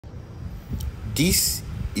This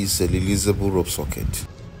is a releasable rope socket.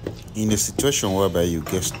 In a situation whereby you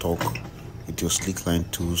get stuck with your slick line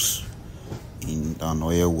tools in an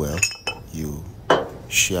oil well, you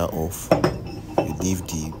shear off, you leave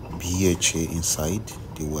the BHA inside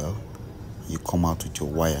the well, you come out with your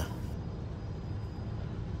wire.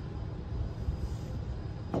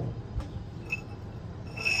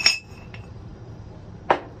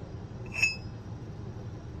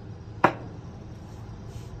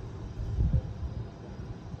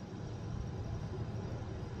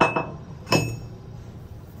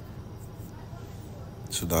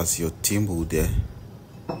 So that's your thimble there.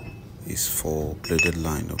 Is for bladed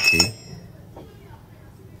line, okay?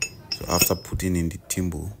 So after putting in the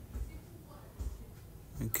thimble,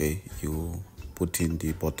 okay, you put in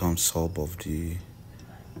the bottom sub of the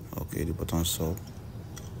bottom sub,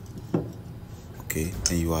 okay,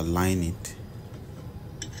 and you align it,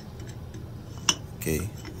 okay,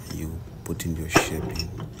 you put in your shaping.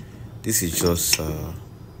 This is just to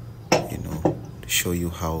show you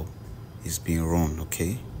how it's being run,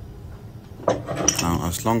 okay? Now,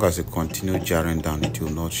 as long as you continue jarring down, it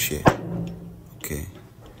will not shear, okay?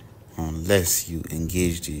 Unless you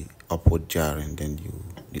engage the upward jarring, then you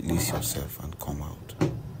release yourself and come out,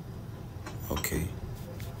 okay?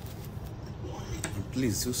 And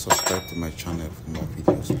please do subscribe to my channel for more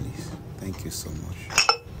videos, please. Thank you so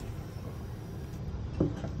much.